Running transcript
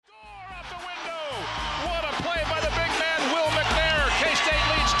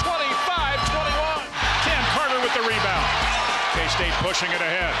State pushing it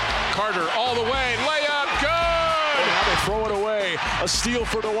ahead. Carter all the way, layup, good! Now they throw it away. A steal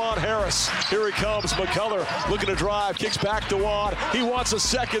for DeJuan Harris. Here he comes. McCullough looking to drive. Kicks back DeJuan. He wants a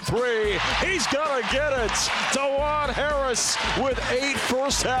second three. He's going to get it. DeJuan Harris with 8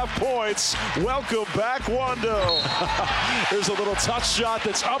 first-half points. Welcome back, Wando. There's a little touch shot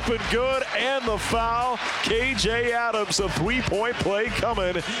that's up and good, and the foul. KJ Adams, a 3-point play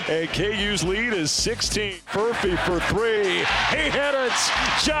coming, and KU's lead is 16. Furphy for 3. He hit it.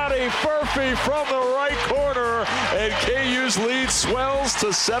 Johnny Furphy from the right corner, and KU's lead swells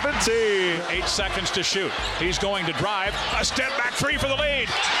to 17. 8 seconds to shoot. He's going to drive. A step back 3 for the lead.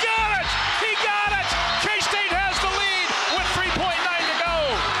 Got it! He got it! K-State has the lead with 3.9 to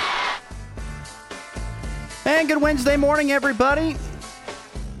go. And good Wednesday morning, everybody.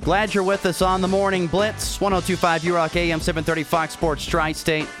 Glad you're with us on the Morning Blitz. 102.5 URock AM 730 Fox Sports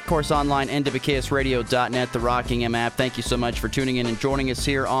Tri-State. Of course, online, nwksradio.net, the Rocking M app. Thank you so much for tuning in and joining us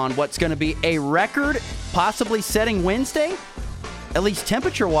here on what's going to be a record, possibly setting Wednesday. At least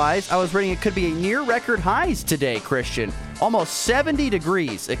temperature-wise, I was reading it could be near record highs today, Christian. Almost 70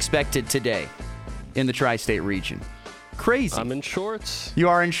 degrees expected today in the Tri-State region. Crazy. I'm in shorts. You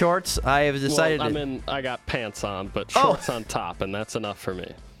are in shorts? I have decided I got pants on, but shorts on top, and that's enough for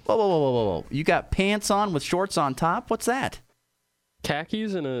me. Whoa. You got pants on with shorts on top? What's that?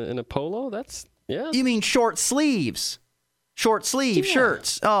 Khakis in a polo? That's, yeah. You mean short sleeves? Short sleeve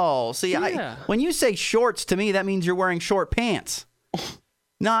shirts. Oh, see, when you say shorts, to me, that means you're wearing short pants.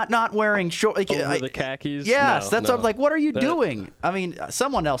 Not wearing short. Over the khakis? Yes, No. What I'm like, what are you doing? I mean,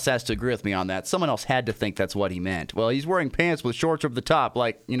 someone else has to agree with me on that. Someone else had to think that's what he meant. Well, he's wearing pants with shorts over the top,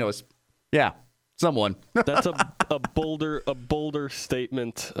 someone. That's a bolder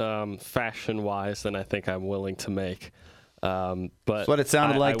statement, fashion-wise, than I think I'm willing to make. But that's what it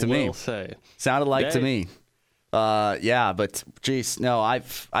sounded like to me. I will say. Sounded like to me. But geez, no, I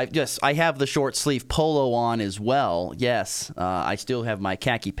have the short sleeve polo on as well. Yes, I still have my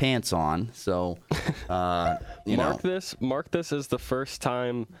khaki pants on. So, Mark this as the first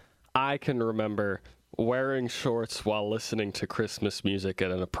time I can remember wearing shorts while listening to Christmas music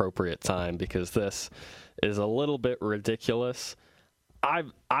at an appropriate time, because this is a little bit ridiculous.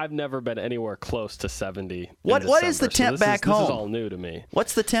 I've never been anywhere close to 70. What is the temp back home? This is all new to me.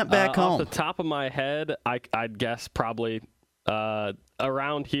 What's the temp back home? Off the top of my head, I'd guess probably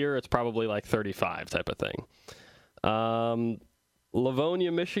around here it's probably like 35 type of thing.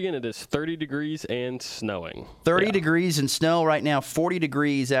 Livonia, Michigan, it is 30 degrees and snowing. 30 degrees and snow right now. 40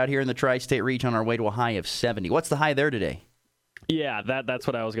 degrees out here in the Tri-State region on our way to a high of 70. What's the high there today? Yeah, that's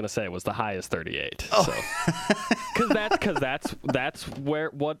what I was gonna say. Was the high is 38. Oh. So, because that's where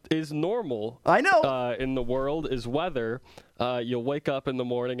what is normal. I know. In the world is weather. You'll wake up in the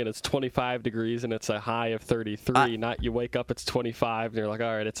morning and it's 25 degrees and it's a high of 33. Not you wake up, it's 25 and you're like,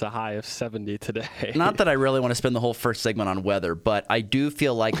 all right, it's a high of 70 today. Not that I really want to spend the whole first segment on weather, but I do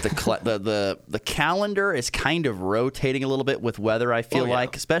feel like the calendar is kind of rotating a little bit with weather. I feel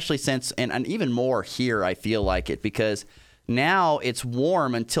like, especially since and even more here, I feel like it because. Now it's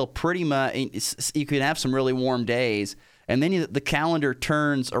warm until pretty much you can have some really warm days, and then the calendar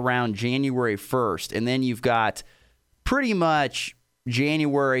turns around January 1st, and then you've got pretty much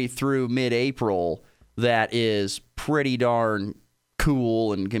January through mid-April that is pretty darn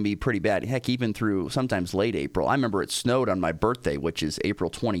cool and can be pretty bad. Heck, even through sometimes late April. I remember it snowed on my birthday, which is April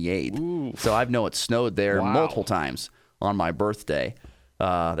 28th. Ooh. So I know it snowed there multiple times on my birthday.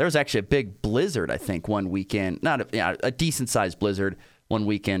 There was actually a big blizzard, I think, one weekend. A decent-sized blizzard one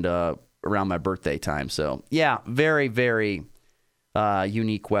weekend around my birthday time. So, yeah, very, very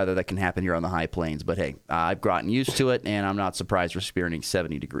unique weather that can happen here on the high plains. But, hey, I've gotten used to it, and I'm not surprised we're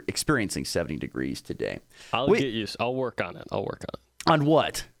experiencing 70 degrees today. I'll work on it. On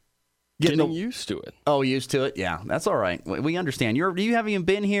what? Getting used to it. Oh, used to it? Yeah, that's all right. We understand. You haven't even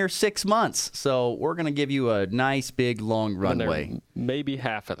been here 6 months, so we're going to give you a nice, big, long runway. Maybe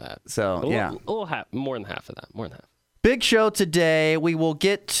half of that. So, more than half of that. Big show today. We will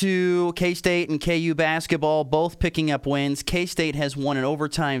get to K-State and KU basketball, both picking up wins. K-State has won in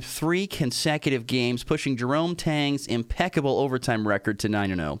overtime 3 consecutive games, pushing Jerome Tang's impeccable overtime record to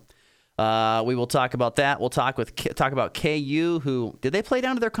 9-0. We will talk about that. We'll talk about KU, who did they play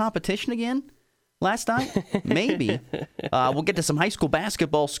down to their competition again last night? Maybe. We'll get to some high school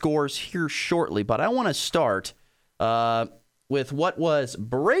basketball scores here shortly, but I want to start with what was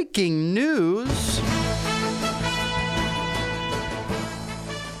breaking news.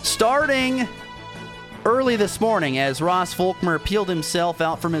 Starting early this morning, as Ross Volkmer peeled himself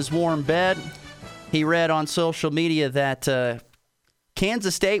out from his warm bed, he read on social media that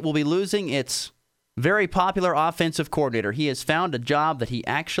Kansas State will be losing its very popular offensive coordinator. He has found a job that he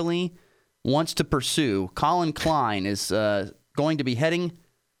actually wants to pursue. Colin Klein is going to be heading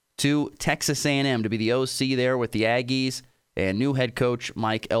to Texas A&M to be the OC there with the Aggies, and new head coach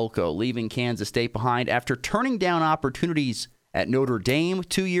Mike Elko leaving Kansas State behind after turning down opportunities at Notre Dame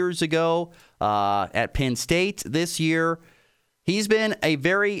 2 years ago, at Penn State this year. He's been a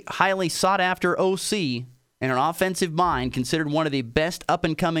very highly sought-after OC and an offensive mind, considered one of the best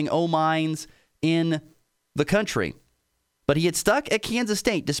up-and-coming O-minds in the country. But he had stuck at Kansas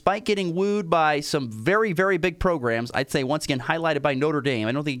State despite getting wooed by some very, very big programs. I'd say, once again, highlighted by Notre Dame.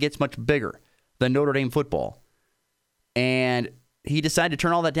 I don't think it gets much bigger than Notre Dame football. And he decided to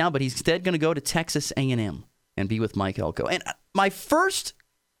turn all that down, but he's instead going to go to Texas A&M and be with Mike Elko. And my first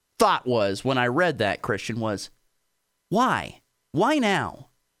thought was, when I read that, Christian, was, why? Why now?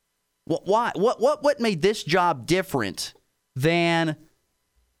 Why? What made this job different than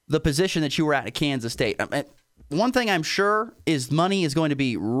the position that you were at Kansas State? One thing I'm sure is money is going to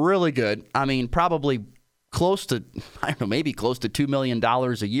be really good. I mean, probably close to, I don't know, maybe close to $2 million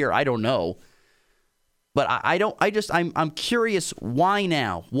a year. I don't know. But I'm curious, why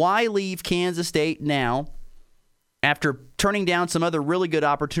now? Why leave Kansas State now after turning down some other really good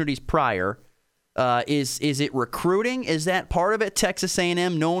opportunities prior? Is it recruiting? Is that part of it? Texas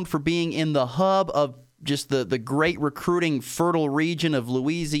A&M, known for being in the hub of just the great recruiting fertile region of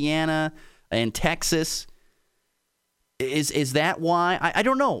Louisiana and Texas. Is that why? I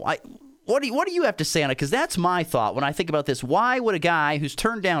don't know. What do you have to say on it? Because that's my thought when I think about this. Why would a guy who's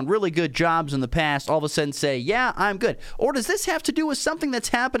turned down really good jobs in the past all of a sudden say, yeah, I'm good? Or does this have to do with something that's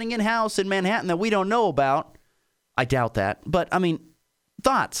happening in-house in Manhattan that we don't know about? I doubt that. But, I mean,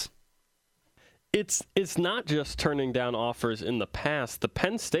 thoughts? It's not just turning down offers in the past. The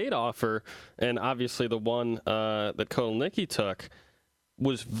Penn State offer, and obviously the one that Colin took,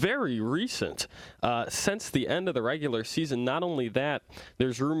 was very recent. Since the end of the regular season, not only that,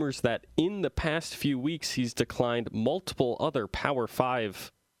 there's rumors that in the past few weeks he's declined multiple other Power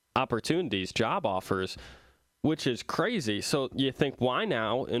 5 opportunities, job offers, which is crazy. So you think, why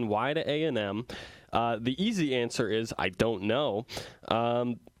now and why to A&M? The easy answer is, I don't know.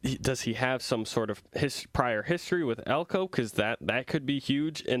 Does he have some sort of prior history with Elko? Because that could be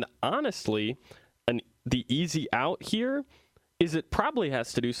huge. And honestly, the easy out here is it probably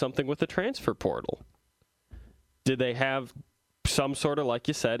has to do something with the transfer portal. Did they have some sort of, like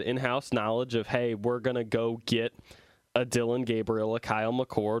you said, in-house knowledge of, hey, we're going to go get a Dylan Gabriel, a Kyle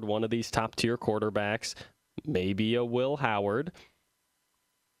McCord, one of these top-tier quarterbacks, maybe a Will Howard?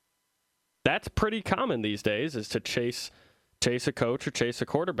 That's pretty common these days, is to chase a coach or chase a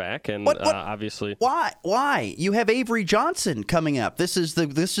quarterback, and obviously, why you have Avery Johnson coming up? This is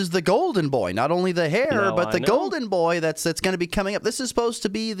the golden boy, not only the hair, but the golden boy that's going to be coming up. This is supposed to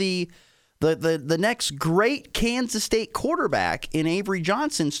be the next great Kansas State quarterback in Avery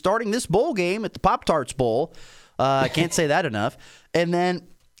Johnson, starting this bowl game at the Pop-Tarts Bowl. I can't say that enough, and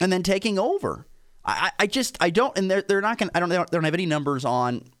then taking over. I don't, and they're not going. They don't have any numbers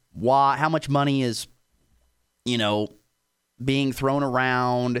on how much money is, being thrown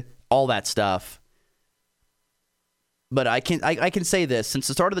around, all that stuff. But I can say this. Since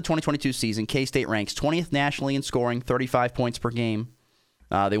the start of the 2022 season, K-State ranks 20th nationally in scoring, 35 points per game.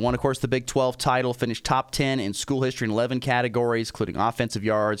 They won, of course, the Big 12 title, finished top 10 in school history in 11 categories, including offensive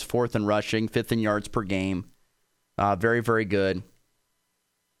yards, 4th in rushing, 5th in yards per game. Very, very good.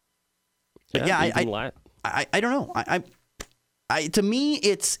 Yeah, I don't know. To me,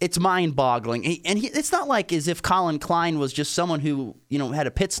 it's mind-boggling, and it's not like as if Colin Klein was just someone who had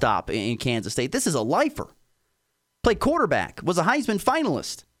a pit stop in Kansas State. This is a lifer. Played quarterback, was a Heisman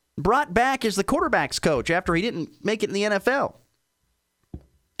finalist, brought back as the quarterback's coach after he didn't make it in the NFL,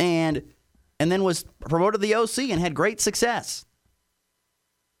 and then was promoted to the OC and had great success.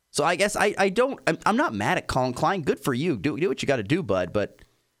 So I guess I'm not mad at Colin Klein. Good for you. Do what you got to do, bud. But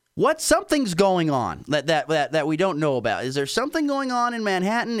something's going on that we don't know about? Is there something going on in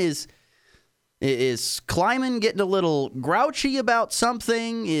Manhattan? Is Kleiman getting a little grouchy about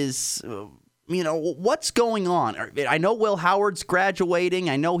something? What's going on? I know Will Howard's graduating.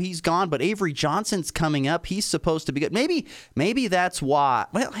 I know he's gone, but Avery Johnson's coming up. He's supposed to be good. Maybe that's why.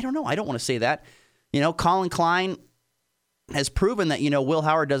 Well, I don't know. I don't want to say that. Colin Klein has proven that, Will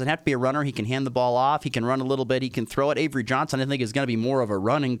Howard doesn't have to be a runner. He can hand the ball off. He can run a little bit. He can throw it. Avery Johnson, I think, is going to be more of a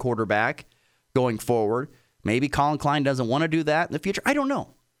running quarterback going forward. Maybe Colin Klein doesn't want to do that in the future. I don't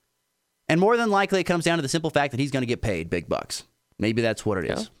know. And more than likely, it comes down to the simple fact that he's going to get paid big bucks. Maybe that's what it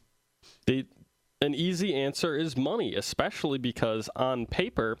is. An easy answer is money, especially because on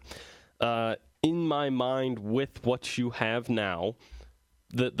paper, in my mind, with what you have now,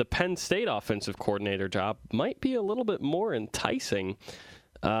 the Penn State offensive coordinator job might be a little bit more enticing.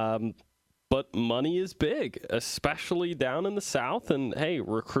 But money is big, especially down in the South. And, hey,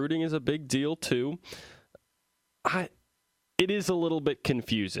 recruiting is a big deal, too. It is a little bit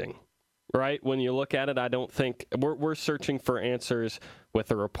confusing, right? When you look at it, I don't think we're searching for answers with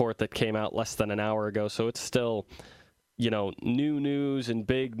a report that came out less than an hour ago. So it's still, new news and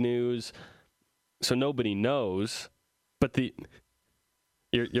big news. So nobody knows. But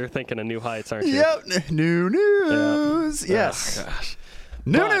you're thinking of New Heights, aren't you? Yep, new news. Yeah. Yes. Oh, gosh.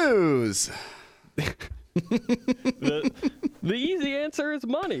 New news. The easy answer is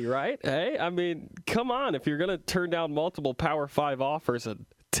money, right? Hey, I mean, come on. If you're going to turn down multiple Power 5 offers,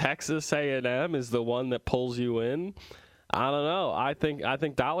 Texas A&M is the one that pulls you in. I don't know. I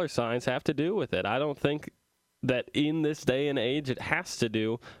think dollar signs have to do with it. I don't think that in this day and age it has to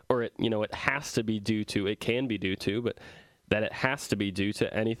do, or it has to be due to. It can be due to, but that it has to be due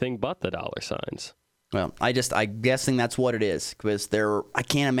to anything but the dollar signs. Well, I'm guessing that's what it is, because I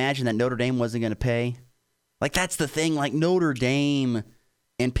can't imagine that Notre Dame wasn't going to pay. Like, that's the thing. Like, Notre Dame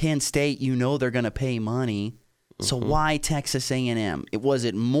and Penn State, they're going to pay money. So why Texas A&M? Was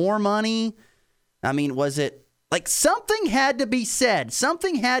it more money? I mean, was it like something had to be said,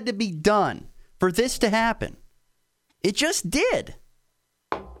 something had to be done for this to happen? It just did.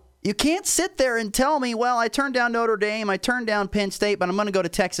 You can't sit there and tell me, well, I turned down Notre Dame, I turned down Penn State, but I'm going to go to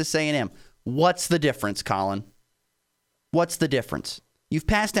Texas A&M. What's the difference, Colin? What's the difference? You've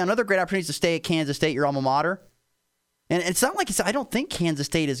passed down other great opportunities to stay at Kansas State, your alma mater. And it's not like I don't think Kansas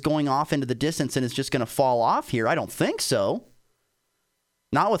State is going off into the distance and is just going to fall off here. I don't think so.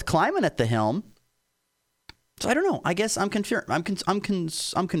 Not with Klein at the helm. So I don't know. I guess I'm confused.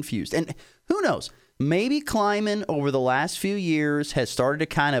 I'm confused. And who knows? Maybe Klein over the last few years has started to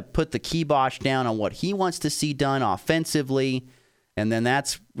kind of put the kibosh down on what he wants to see done offensively. And then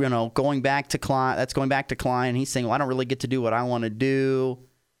that's, going back to Klein. That's going back to Klein. He's saying, well, I don't really get to do what I want to do.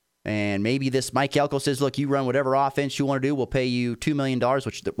 And maybe this Mike Elko says, look, you run whatever offense you want to do. We'll pay you $2 million,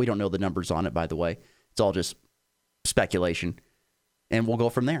 which we don't know the numbers on it, by the way. It's all just speculation. And we'll go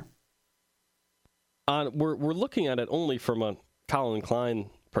from there. We're looking at it only from a Colin Klein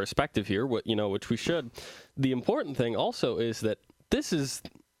perspective here, which we should. The important thing also is that this is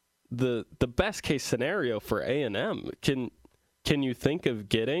the best case scenario for A&M. Can you think of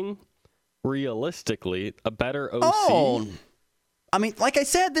getting, realistically, a better OC? Oh, I mean, like I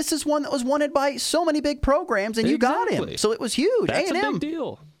said, this is one that was wanted by so many big programs, and you got him. So it was huge. That's A&M, a big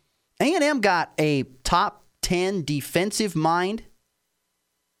deal. A&M got a top 10 defensive mind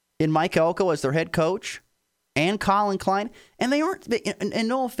in Mike Elko as their head coach and Colin Klein. And they aren't, and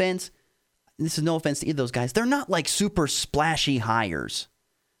no offense, this is no offense to either of those guys, they're not like super splashy hires.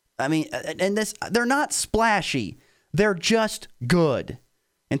 I mean, they're not splashy. They're just good.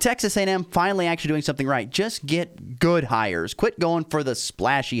 And Texas A&M finally actually doing something right. Just get good hires. Quit going for the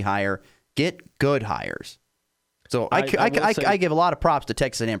splashy hire. Get good hires. So I give a lot of props to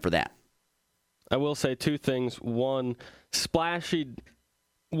Texas A&M for that. I will say two things. One, splashy,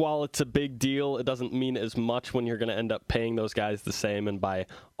 while it's a big deal, it doesn't mean as much when you're going to end up paying those guys the same. And by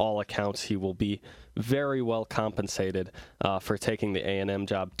all accounts, he will be very well compensated for taking the A&M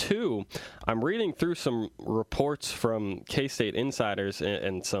job. Two, I'm reading through some reports from K-State insiders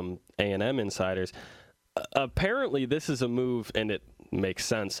and some A&M insiders. Apparently, this is a move, and it makes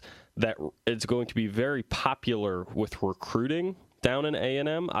sense, that it's going to be very popular with recruiting down in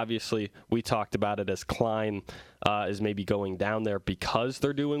A&M. Obviously, we talked about it as Klein is maybe going down there because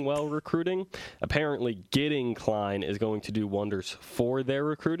they're doing well recruiting. Apparently, getting Klein is going to do wonders for their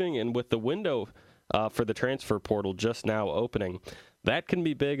recruiting, and with the window for the transfer portal just now opening, that can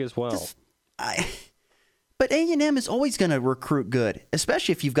be big as well. But A&M is always going to recruit good,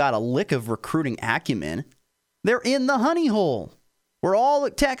 especially if you've got a lick of recruiting acumen. They're in the honey hole where all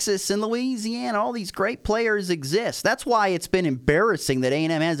Texas and Louisiana, all these great players exist. That's why it's been embarrassing that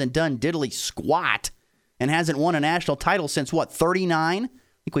A&M hasn't done diddly squat and hasn't won a national title since, 39? I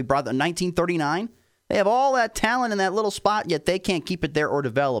think we brought the 1939. They have all that talent in that little spot, yet they can't keep it there or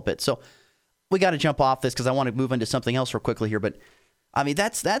develop it. So we got to jump off this because I want to move into something else real quickly here. But, I mean,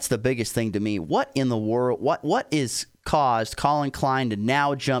 that's the biggest thing to me. What in the world, what is caused Colin Klein to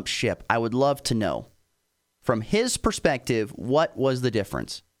now jump ship? I would love to know. From his perspective, what was the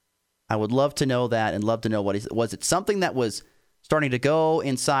difference? I would love to know that and love to know was it something that was starting to go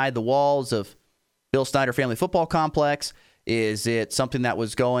inside the walls of Bill Snyder Family Football Complex? Is it something that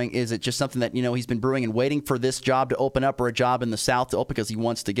was going? Is it just something that, he's been brewing and waiting for this job to open up or a job in the South to open because he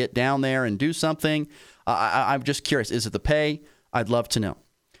wants to get down there and do something? I'm just curious. Is it the pay? I'd love to know.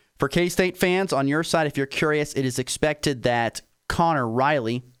 For K-State fans, on your side, if you're curious, it is expected that Connor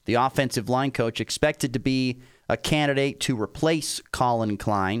Riley, the offensive line coach, expected to be a candidate to replace Colin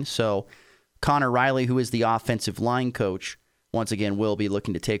Klein. So Connor Riley, who is the offensive line coach, once again will be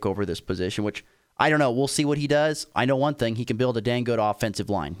looking to take over this position, which I don't know. We'll see what he does. I know one thing. He can build a dang good offensive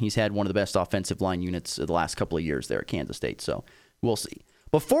line. He's had one of the best offensive line units of the last couple of years there at Kansas State, so we'll see.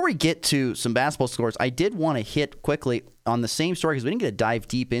 Before we get to some basketball scores, I did want to hit quickly on the same story because we didn't get to dive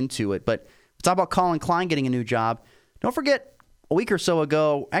deep into it, but let's talk about Colin Klein getting a new job. Don't forget, a week or so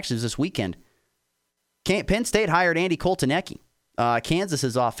ago, actually it was this weekend, Penn State hired Andy Koltanecki,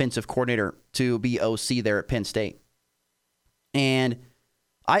 Kansas's offensive coordinator, to be OC there at Penn State. And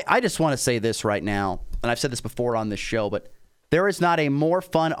I just want to say this right now, and I've said this before on this show, but there is not a more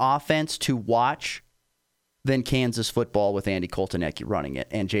fun offense to watch than Kansas football with Andy Koltanecki running it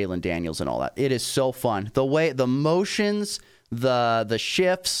and Jalen Daniels and all that. It is so fun. The way, the motions, the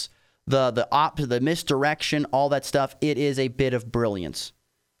shifts, the misdirection, all that stuff, it is a bit of brilliance.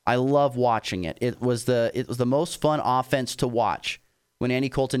 I love watching it. It was the most fun offense to watch when Andy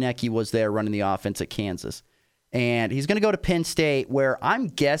Koltanecki was there running the offense at Kansas. And he's going to go to Penn State, where I'm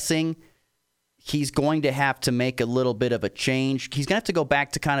guessing he's going to have to make a little bit of a change. He's going to have to go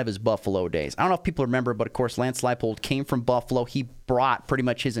back to kind of his Buffalo days. I don't know if people remember, but of course, Lance Leipold came from Buffalo. He brought pretty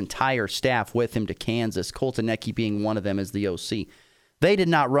much his entire staff with him to Kansas, Koltanecki being one of them as the OC. They did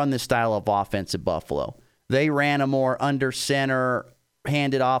not run this style of offense at Buffalo. They ran a more under center,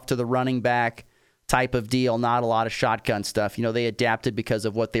 handed off to the running back type of deal, not a lot of shotgun stuff. You know, they adapted because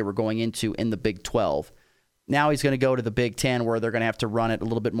of what they were going into in the Big 12. Now he's going to go to the Big 10 where they're going to have to run it a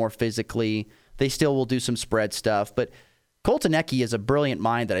little bit more physically. They still will do some spread stuff. But Koltanecki is a brilliant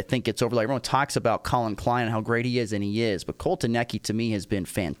mind that I think gets overlooked. Everyone talks about Colin Klein and how great he is, and he is. But Koltanecki, to me, has been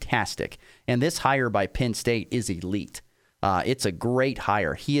fantastic. And this hire by Penn State is elite. It's a great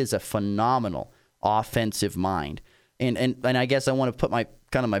hire. He is a phenomenal offensive mind. And I guess I want to put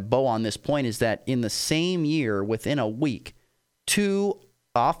my bow on this point is that in the same year, within a week, 2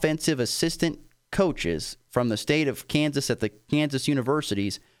 offensive assistant coaches from the state of Kansas at the Kansas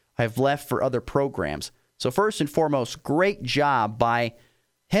universities have left for other programs. So first and foremost, great job by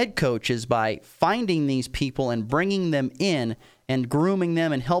head coaches by finding these people and bringing them in and grooming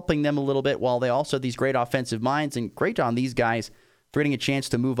them and helping them a little bit while they also have these great offensive minds, and great on these guys for getting a chance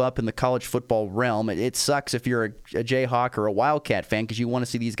to move up in the college football realm. It sucks if you're a Jayhawk or a Wildcat fan because you want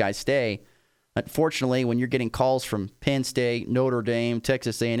to see these guys stay. Unfortunately, when you're getting calls from Penn State, Notre Dame,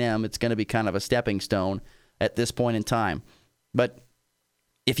 Texas A&M, it's going to be kind of a stepping stone at this point in time. But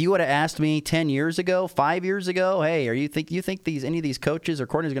if you would have asked me 10 years ago, 5 years ago, hey, you think any of these coaches or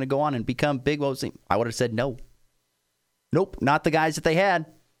coordinators are going to go on and become big? Well, I would have said no. Nope, not the guys that they had,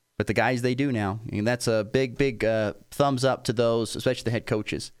 but the guys they do now. And that's a big thumbs up to those, especially the head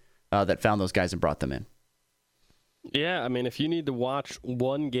coaches that found those guys and brought them in. Yeah, I mean, if you need to watch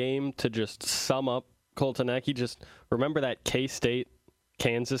one game to just sum up Koltanecki, just remember that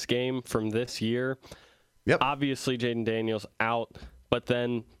K-State-Kansas game from this year. Yep. Obviously, Jaden Daniels out, but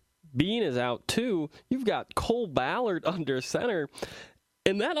then Bean is out too. You've got Cole Ballard under center,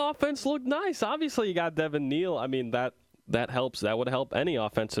 and that offense looked nice. Obviously, you got Devin Neal. I mean, that helps. That would help any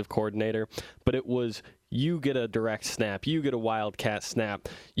offensive coordinator, but it was you get a direct snap, you get a wildcat snap,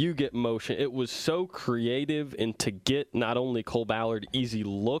 you get motion. It was so creative, and to get not only Cole Ballard easy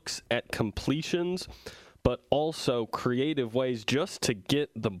looks at completions, but also creative ways just to get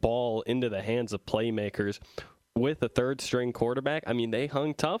the ball into the hands of playmakers with a third-string quarterback. I mean, they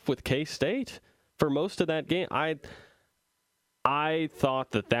hung tough with K-State for most of that game. I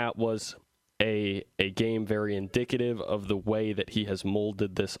thought that was a game very indicative of the way that he has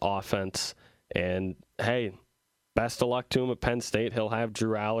molded this offense. And, hey, best of luck to him at Penn State. He'll have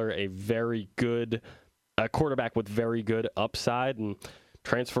Drew Aller, a very good quarterback with very good upside, and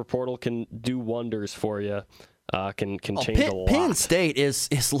transfer portal can do wonders for you, can change a lot. Penn State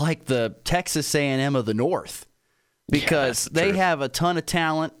is like the Texas A&M of the North because they have a ton of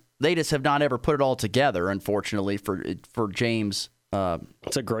talent. They just have not ever put it all together, unfortunately, for James.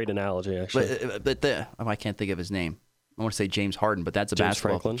 It's a great analogy, actually. But I can't think of his name. I want to say James Harden, but that's a James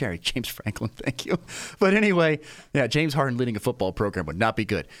basketball. Franklin. James Franklin, thank you. But anyway, yeah, James Harden leading a football program would not be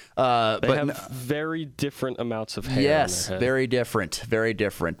good. They have very different amounts of hair. Yes, on their head. very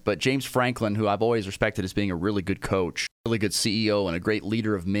different. But James Franklin, who I've always respected as being a really good coach, really good CEO, and a great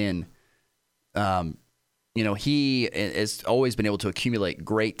leader of men, he has always been able to accumulate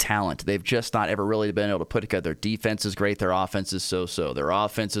great talent. They've just not ever really been able to put together. Their defense is great. Their offense is so-so. Their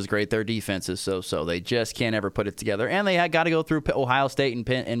offense is great. Their defense is so-so. They just can't ever put it together. And they got to go through Ohio State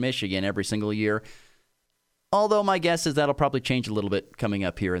and Michigan every single year. Although my guess is that'll probably change a little bit coming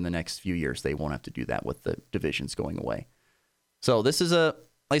up here in the next few years. They won't have to do that with the divisions going away. So this is like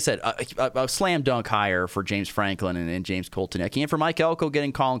I said, a slam dunk hire for James Franklin and James Coltonecki, and for Mike Elko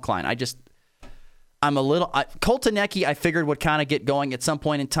getting Colin Klein. Coltonecki, I figured would kind of get going at some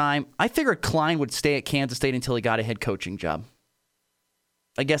point in time. I figured Klein would stay at Kansas State until he got a head coaching job.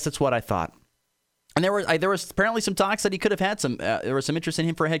 I guess that's what I thought. And there was apparently some talks that he could have had there was some interest in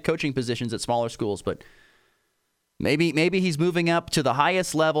him for head coaching positions at smaller schools, but maybe he's moving up to the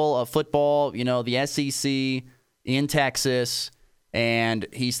highest level of football, the SEC in Texas, and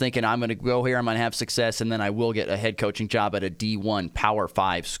he's thinking, I'm going to go here, I'm going to have success, and then I will get a head coaching job at a D1 Power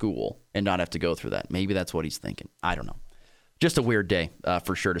 5 school and not have to go through that. Maybe that's what he's thinking. I don't know. Just a weird day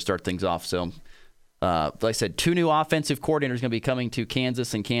for sure to start things off. So, like I said, 2 new offensive coordinators going to be coming to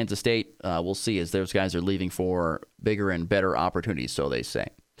Kansas and Kansas State. We'll see as those guys are leaving for bigger and better opportunities, so they say.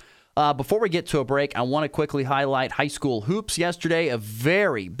 Before we get to a break, I want to quickly highlight high school hoops yesterday. A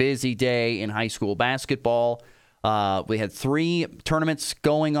very busy day in high school basketball. We had 3 tournaments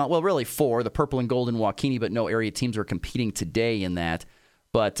going on. Well, really 4. The Purple and Gold in Waukene, but no area teams are competing today in that.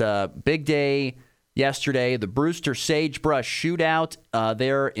 But big day yesterday. The Brewster Sagebrush Shootout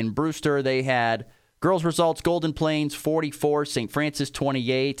there in Brewster. They had girls results: Golden Plains 44, St. Francis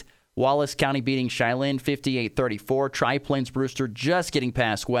 28. Wallace County beating Cheylin 58-34. Tri-Plains Brewster just getting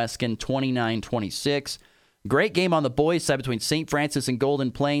past Weskin 29-26. Great game on the boys' side between St. Francis and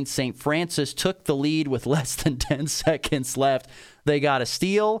Golden Plains. St. Francis took the lead with less than 10 seconds left. They got a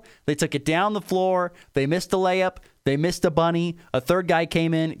steal. They took it down the floor. They missed a layup. They missed a bunny. A third guy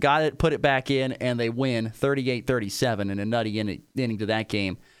came in, got it, put it back in, and they win 38-37 in a nutty inning to that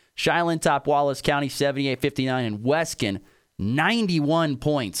game. Cheylin topped Wallace County 78-59, and Weskin 91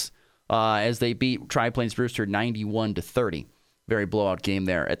 points as they beat Tri-Plains Brewster 91-30. Very blowout game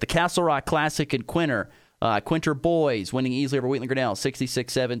there. At the Castle Rock Classic in Quinter, Quinter boys winning easily over Wheatland-Grinnell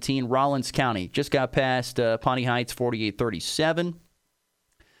 66-17. Rollins County just got past Pawnee Heights 48-37.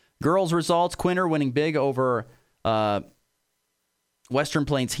 Girls results: Quinter winning big over Western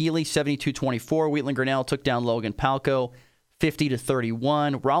Plains Healy 72-24. Wheatland-Grinnell took down Logan Palco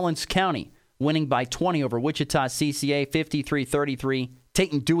 50-31. Rollins County winning by 20 over Wichita CCA 53-33.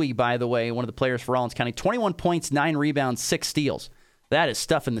 Tayton Dewey, by the way, one of the players for Rollins County, 21 points, 9 rebounds, 6 steals. That is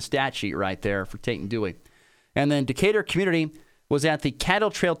stuff in the stat sheet right there for Tayton Dewey. And then Decatur Community was at the Cattle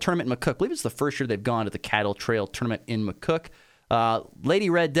Trail Tournament in McCook. I believe it's the first year they've gone to the Cattle Trail Tournament in McCook. Lady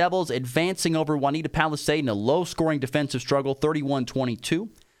Red Devils advancing over Juanita Palisade in a low-scoring defensive struggle, 31-22.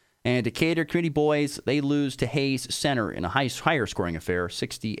 And Decatur Community boys, they lose to Hayes Center in a higher-scoring affair,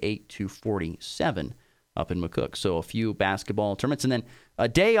 68-47 up in McCook. So a few basketball tournaments. And then a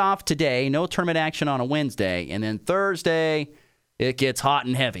day off today, no tournament action on a Wednesday. And then Thursday, it gets hot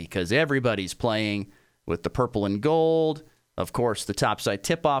and heavy because everybody's playing with the Purple and Gold. Of course, the topside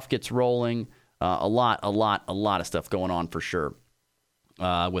tip-off gets rolling. A lot of stuff going on for sure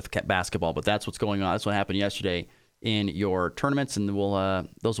with basketball. But that's what's going on. That's what happened yesterday in your tournaments, and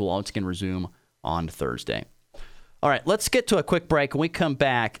those will once again resume on Thursday. All right, let's get to a quick break. When we come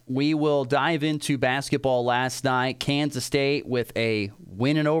back, we will dive into basketball last night. Kansas State with a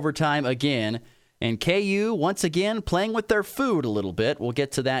win in overtime again, and KU once again playing with their food a little bit. We'll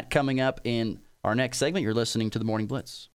get to that coming up in our next segment. You're listening to The Morning Blitz.